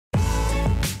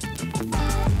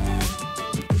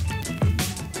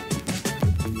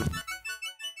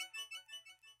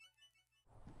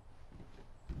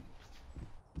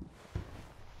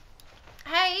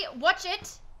watch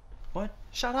it. What?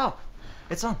 Shut up.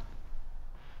 It's on.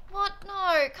 What?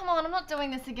 No, come on, I'm not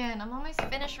doing this again. I'm almost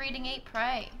finished reading Eat,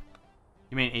 Pray.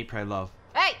 You mean Eat, Pray, Love?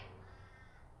 Hey!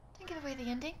 Don't give away the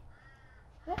ending.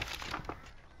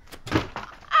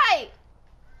 Hey!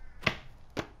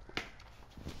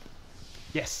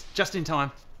 Yes, just in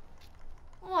time.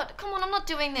 What? Come on, I'm not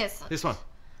doing this. This one.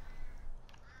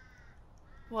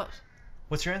 What?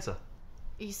 What's your answer?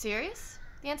 Are you serious?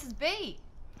 The answer's B.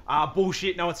 Ah,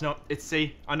 bullshit. No, it's not. It's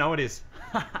C. I know it is.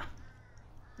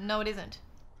 No, it isn't.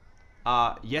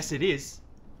 Yes, it is.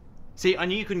 See, I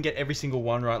knew you couldn't get every single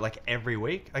one right, like, every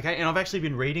week, okay? And I've actually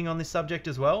been reading on this subject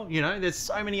as well. You know, there's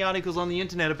so many articles on the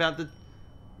internet about the...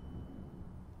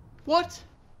 What?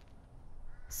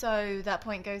 So that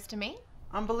point goes to me?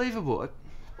 Unbelievable.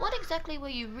 What exactly were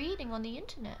you reading on the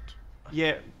internet?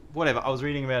 Yeah, whatever. I was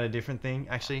reading about a different thing,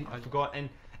 actually. I forgot. And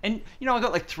you know, I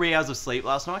got like 3 hours of sleep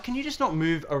last night. Can you just not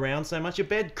move around so much? Your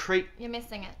bed creep... You're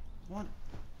missing it. What?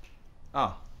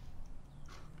 Oh.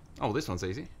 Oh, well, this one's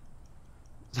easy.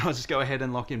 So I'll just go ahead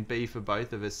and lock in B for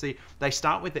both of us. See, they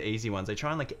start with the easy ones. They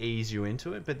try and like ease you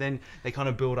into it, but then they kind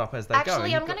of build up as they go.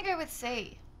 Actually, I'm going to go with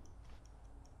C.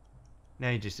 Now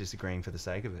you're just disagreeing for the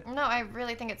sake of it. No, I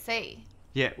really think it's C.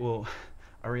 Yeah, well,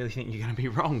 I really think you're going to be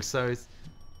wrong, so it's...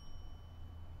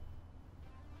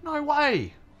 No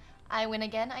way! I win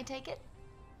again, I take it?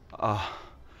 Oh,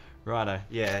 righto.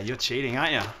 Yeah, you're cheating,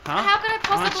 aren't you? Huh? How could I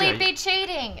possibly be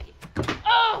cheating?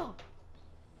 Oh!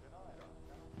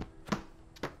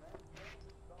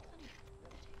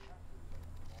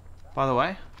 By the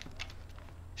way,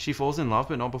 she falls in love,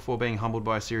 but not before being humbled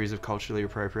by a series of culturally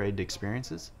appropriated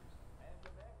experiences.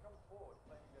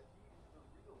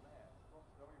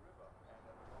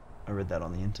 I read that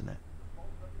on the internet.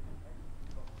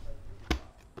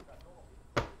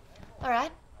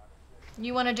 Alright.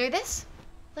 You want to do this?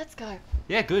 Let's go.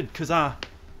 Yeah, good, because I'm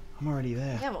already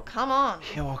there. Yeah, well, come on.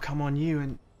 Yeah, well, come on you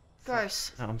and...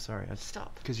 Gross. No, I'm sorry.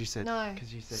 Stop. Because you said... No.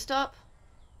 Because you said... Stop.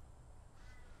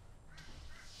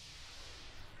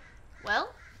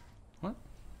 Well? What?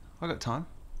 I got time.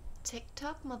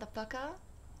 TikTok, motherfucker.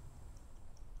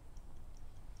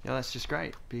 Yeah, that's just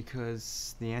great,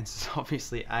 because the answer's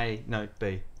obviously A. No,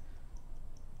 B.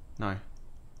 No.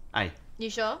 A. You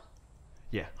sure?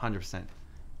 Yeah, 100%.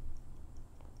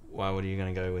 Why, what are you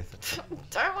going to go with?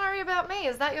 Don't worry about me.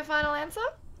 Is that your final answer?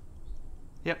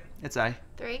 Yep, it's A.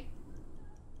 3.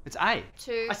 It's A.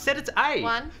 2. I said it's A.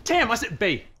 1. Tam, I said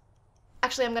B.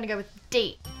 Actually, I'm going to go with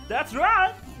D. That's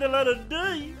right. The letter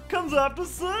D comes after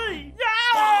C.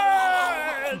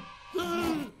 Yeah!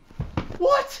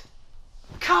 What?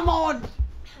 Come on!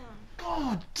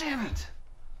 God damn it!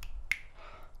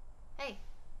 Hey.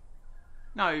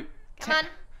 No. Come on.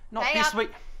 Not Pay this up.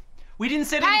 week. We didn't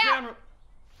set Pay any up. ground.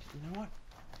 You know what?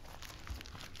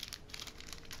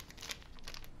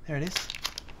 There it is.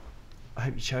 I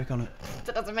hope you choke on it.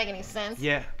 That doesn't make any sense.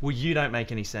 Yeah. Well, you don't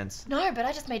make any sense. No, but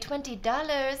I just made $20.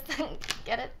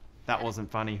 Get it? That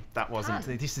wasn't funny. That wasn't.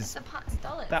 Fun. This is. It's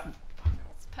 $1. That.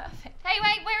 It's perfect. Hey,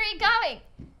 wait, where are you going?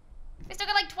 We still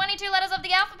got like 22 letters of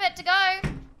the alphabet to go.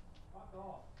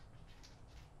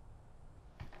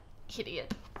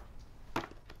 Idiot.